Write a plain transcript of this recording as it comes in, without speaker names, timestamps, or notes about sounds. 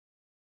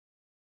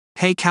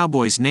Hey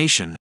Cowboys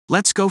Nation,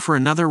 let's go for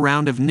another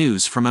round of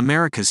news from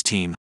America's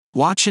team.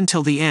 Watch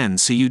until the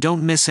end so you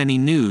don't miss any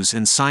news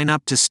and sign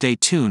up to stay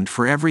tuned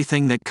for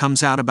everything that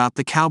comes out about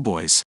the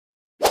Cowboys.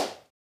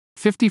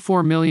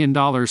 $54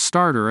 million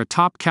starter, a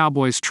top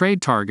Cowboys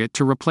trade target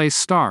to replace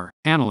star,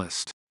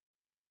 analyst.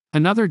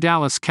 Another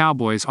Dallas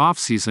Cowboys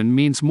offseason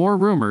means more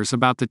rumors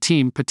about the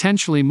team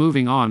potentially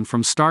moving on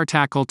from star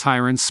tackle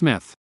Tyron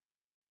Smith.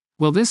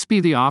 Will this be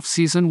the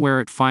offseason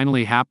where it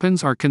finally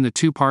happens, or can the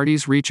two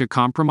parties reach a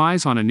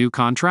compromise on a new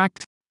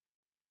contract?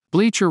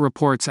 Bleacher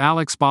Report's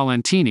Alex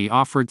Ballantini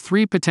offered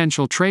 3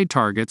 potential trade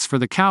targets for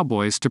the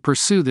Cowboys to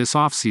pursue this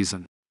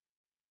offseason.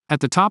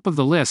 At the top of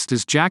the list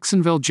is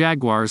Jacksonville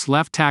Jaguars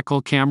left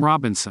tackle Cam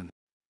Robinson.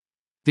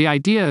 The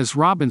idea is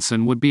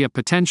Robinson would be a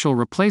potential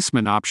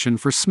replacement option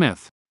for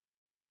Smith.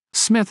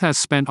 Smith has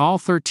spent all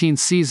 13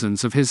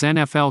 seasons of his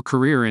NFL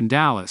career in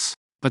Dallas,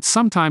 but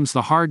sometimes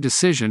the hard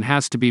decision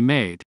has to be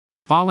made.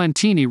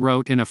 Ballantini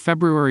wrote in a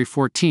February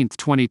 14,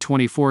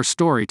 2024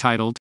 story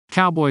titled,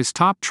 Cowboys'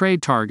 Top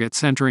Trade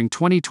Targets Entering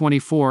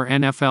 2024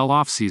 NFL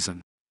Offseason.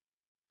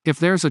 If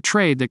there's a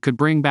trade that could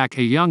bring back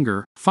a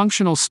younger,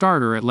 functional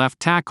starter at left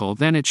tackle,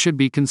 then it should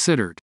be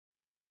considered.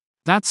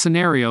 That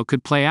scenario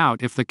could play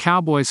out if the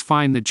Cowboys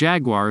find the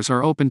Jaguars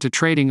are open to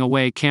trading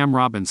away Cam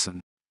Robinson.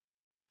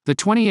 The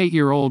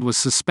 28-year-old was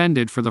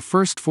suspended for the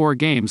first 4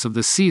 games of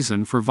the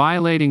season for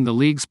violating the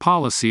league's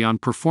policy on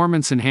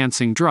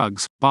performance-enhancing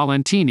drugs,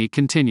 Ballantini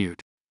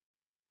continued.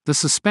 The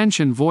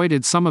suspension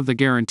voided some of the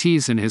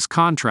guarantees in his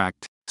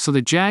contract, so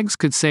the Jags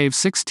could save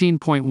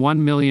 $16.1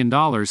 million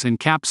in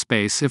cap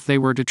space if they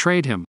were to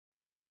trade him.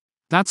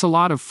 That's a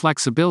lot of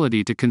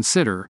flexibility to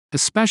consider,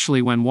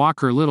 especially when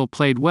Walker Little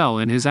played well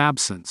in his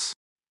absence.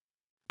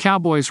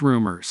 Cowboys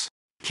rumors.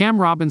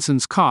 Cam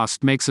Robinson's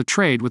cost makes a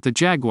trade with the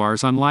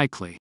Jaguars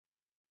unlikely.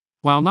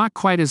 While not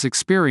quite as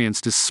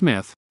experienced as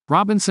Smith,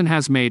 Robinson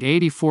has made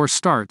 84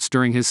 starts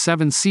during his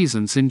 7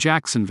 seasons in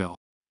Jacksonville.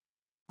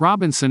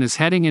 Robinson is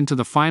heading into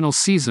the final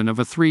season of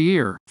a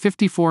 3-year,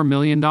 $54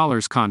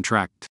 million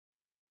contract.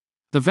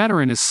 The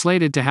veteran is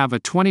slated to have a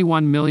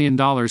 $21 million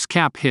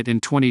cap hit in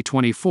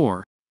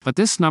 2024, but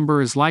this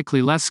number is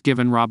likely less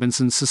given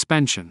Robinson's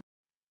suspension.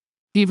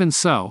 Even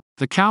so,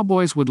 the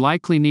Cowboys would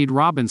likely need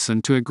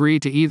Robinson to agree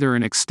to either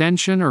an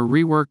extension or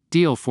reworked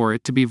deal for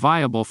it to be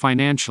viable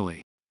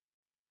financially.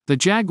 The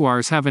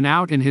Jaguars have an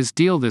out in his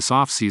deal this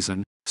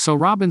offseason, so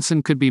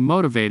Robinson could be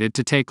motivated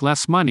to take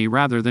less money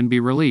rather than be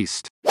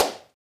released.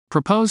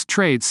 Proposed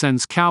trade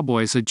sends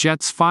Cowboys a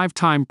Jets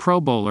 5-time Pro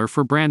Bowler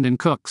for Brandon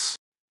Cooks.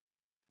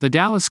 The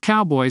Dallas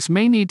Cowboys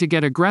may need to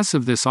get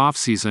aggressive this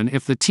offseason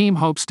if the team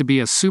hopes to be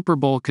a Super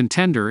Bowl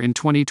contender in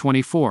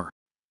 2024.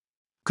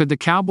 Could the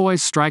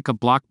Cowboys strike a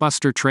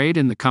blockbuster trade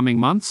in the coming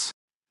months?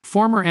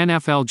 Former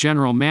NFL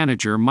general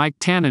manager Mike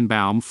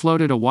Tannenbaum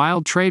floated a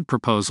wild trade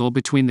proposal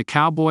between the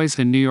Cowboys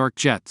and New York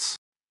Jets.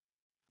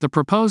 The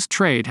proposed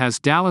trade has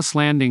Dallas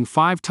landing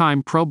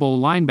 5-time Pro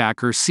Bowl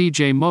linebacker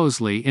C.J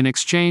Mosley in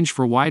exchange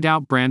for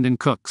wideout Brandon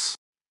Cooks.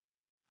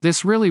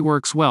 This really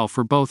works well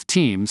for both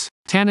teams,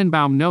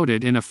 Tannenbaum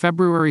noted in a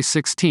February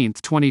 16,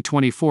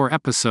 2024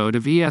 episode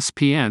of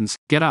ESPN's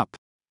Get Up.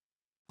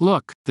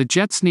 Look, the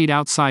Jets need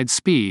outside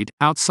speed,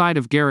 outside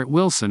of Garrett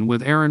Wilson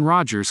with Aaron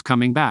Rodgers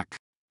coming back.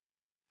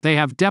 They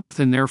have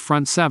depth in their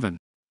front 7.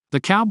 The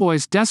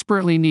Cowboys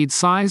desperately need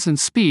size and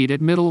speed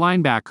at middle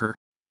linebacker.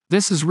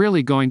 This is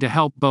really going to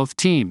help both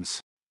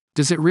teams.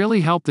 Does it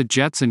really help the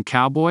Jets and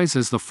Cowboys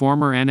as the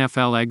former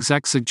NFL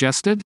exec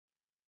suggested?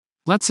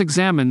 Let's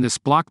examine this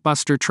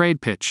blockbuster trade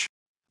pitch.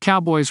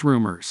 Cowboys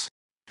rumors.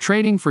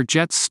 Trading for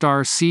Jets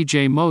star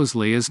C.J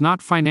Mosley is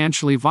not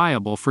financially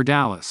viable for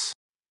Dallas.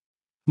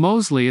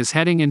 Mosley is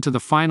heading into the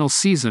final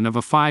season of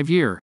a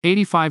 5-year,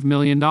 $85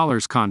 million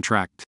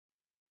contract.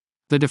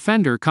 The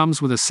defender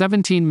comes with a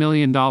 $17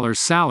 million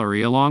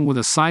salary along with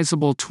a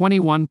sizable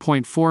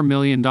 $21.4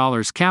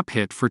 million cap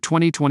hit for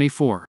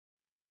 2024.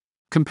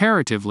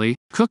 Comparatively,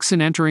 Cooks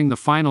in entering the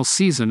final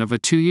season of a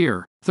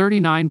 2-year,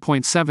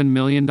 $39.7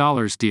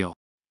 million deal.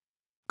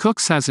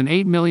 Cooks has an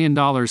 $8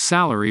 million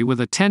salary with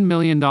a $10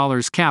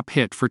 million cap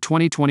hit for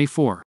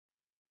 2024.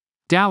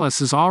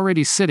 Dallas is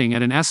already sitting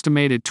at an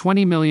estimated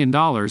 $20 million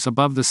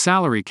above the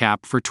salary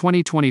cap for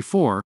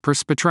 2024, per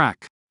Spotrac.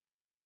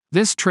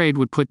 This trade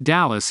would put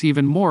Dallas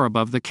even more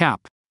above the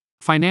cap.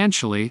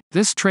 Financially,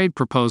 this trade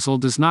proposal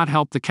does not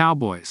help the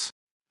Cowboys.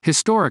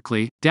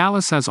 Historically,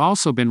 Dallas has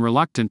also been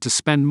reluctant to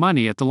spend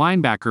money at the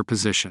linebacker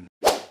position.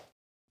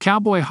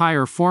 Cowboy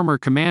hire former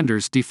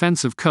Commanders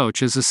defensive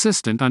coach as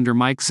assistant under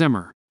Mike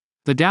Zimmer.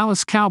 The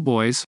Dallas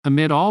Cowboys,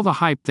 amid all the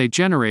hype they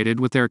generated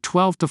with their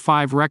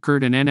 12-5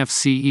 record and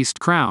NFC East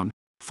crown,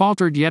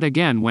 faltered yet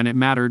again when it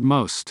mattered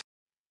most.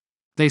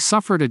 They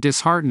suffered a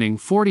disheartening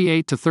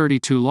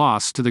 48-32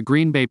 loss to the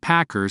Green Bay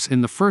Packers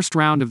in the first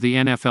round of the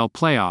NFL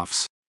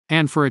playoffs,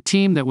 and for a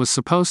team that was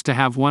supposed to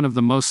have one of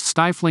the most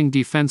stifling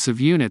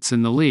defensive units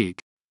in the league,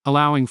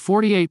 allowing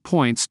 48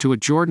 points to a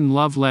Jordan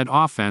Love-led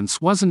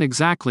offense wasn't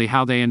exactly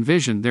how they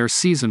envisioned their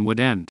season would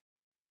end.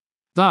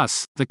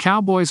 Thus, the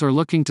Cowboys are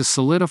looking to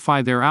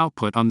solidify their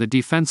output on the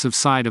defensive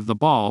side of the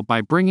ball by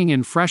bringing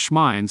in fresh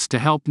minds to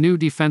help new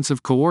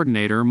defensive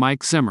coordinator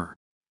Mike Zimmer.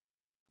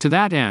 To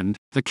that end,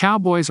 the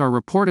Cowboys are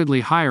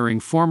reportedly hiring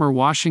former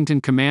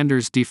Washington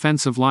Commanders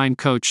defensive line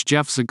coach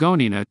Jeff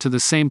Zagonina to the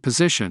same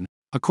position,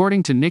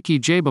 according to Nikki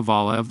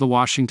Jabavala of the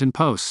Washington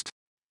Post.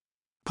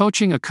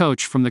 Poaching a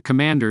coach from the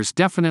Commanders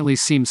definitely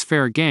seems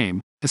fair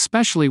game,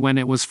 especially when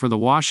it was for the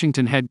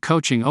Washington head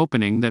coaching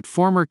opening that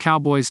former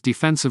Cowboys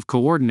defensive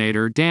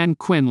coordinator Dan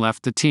Quinn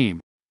left the team.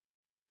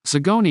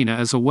 Zagonina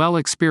is a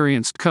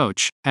well-experienced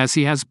coach, as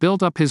he has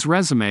built up his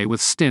resume with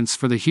stints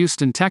for the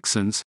Houston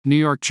Texans, New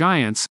York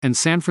Giants, and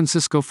San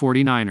Francisco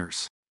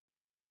 49ers.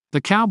 The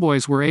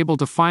Cowboys were able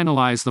to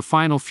finalize the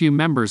final few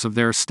members of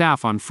their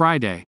staff on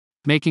Friday,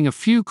 making a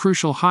few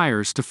crucial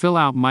hires to fill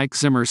out Mike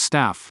Zimmer's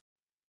staff.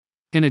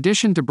 In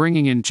addition to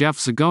bringing in Jeff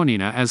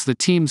Zagonina as the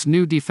team's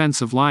new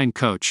defensive line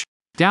coach,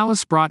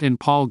 Dallas brought in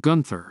Paul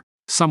Guenther,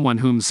 someone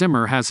whom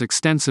Zimmer has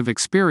extensive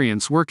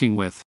experience working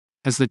with,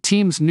 as the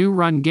team's new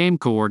run game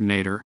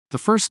coordinator, the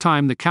first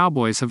time the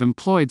Cowboys have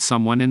employed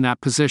someone in that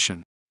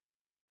position.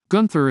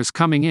 Guenther is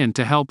coming in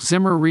to help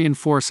Zimmer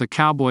reinforce a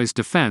Cowboys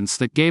defense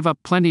that gave up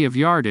plenty of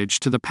yardage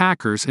to the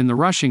Packers in the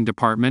rushing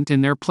department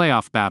in their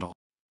playoff battle.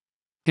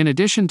 In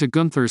addition to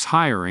Guenther's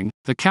hiring,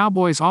 the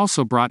Cowboys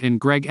also brought in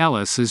Greg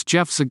Ellis as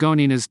Jeff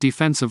Zagonina's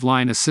defensive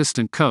line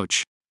assistant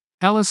coach.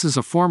 Ellis is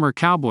a former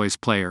Cowboys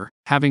player,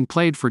 having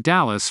played for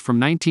Dallas from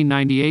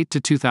 1998 to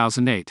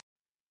 2008.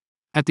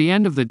 At the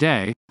end of the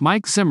day,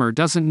 Mike Zimmer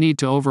doesn't need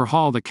to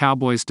overhaul the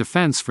Cowboys'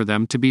 defense for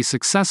them to be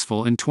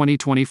successful in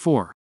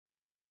 2024.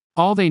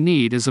 All they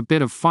need is a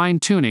bit of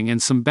fine-tuning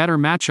and some better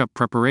matchup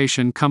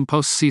preparation come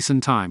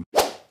postseason time.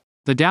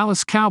 The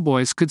Dallas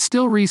Cowboys could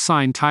still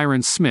re-sign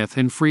Tyron Smith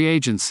in free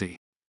agency.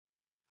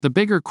 The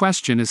bigger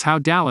question is how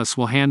Dallas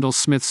will handle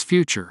Smith's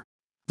future.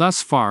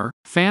 Thus far,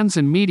 fans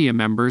and media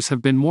members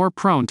have been more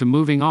prone to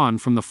moving on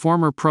from the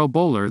former Pro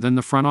Bowler than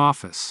the front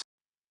office.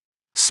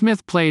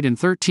 Smith played in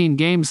 13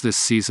 games this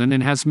season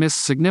and has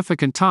missed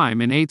significant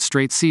time in 8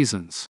 straight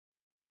seasons.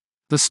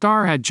 The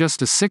star had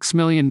just a $6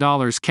 million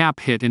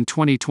cap hit in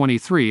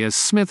 2023 as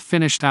Smith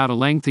finished out a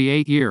lengthy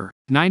 8-year,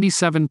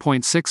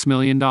 $97.6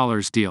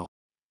 million deal.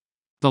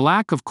 The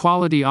lack of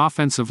quality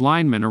offensive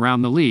linemen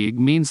around the league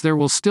means there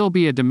will still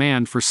be a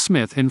demand for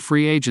Smith in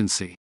free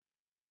agency.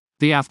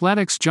 The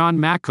Athletic's John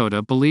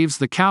Makota believes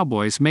the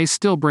Cowboys may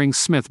still bring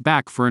Smith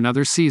back for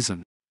another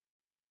season.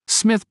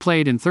 Smith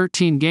played in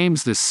 13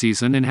 games this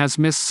season and has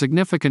missed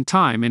significant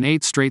time in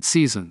 8 straight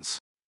seasons.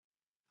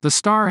 The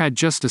star had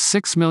just a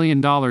 $6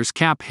 million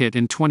cap hit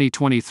in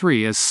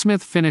 2023 as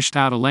Smith finished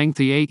out a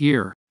lengthy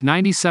 8-year,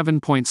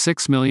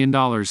 $97.6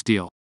 million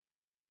deal.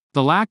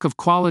 The lack of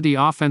quality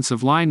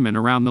offensive linemen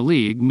around the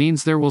league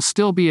means there will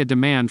still be a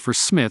demand for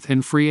Smith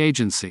in free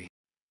agency.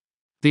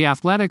 The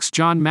Athletic's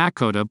John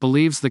Makota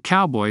believes the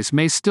Cowboys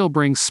may still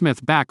bring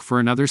Smith back for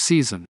another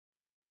season.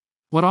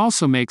 What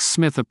also makes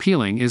Smith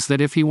appealing is that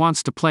if he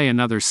wants to play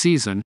another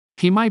season,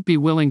 he might be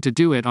willing to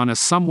do it on a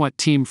somewhat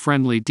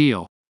team-friendly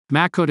deal,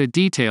 Makota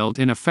detailed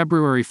in a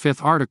February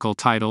 5 article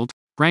titled,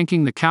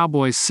 Ranking the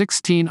Cowboys'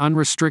 16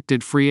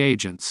 Unrestricted Free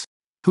Agents.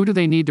 Who do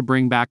they need to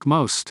bring back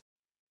most?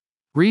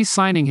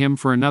 Re-signing him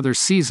for another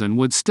season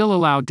would still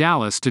allow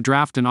Dallas to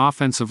draft an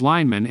offensive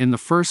lineman in the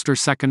first or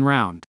second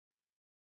round.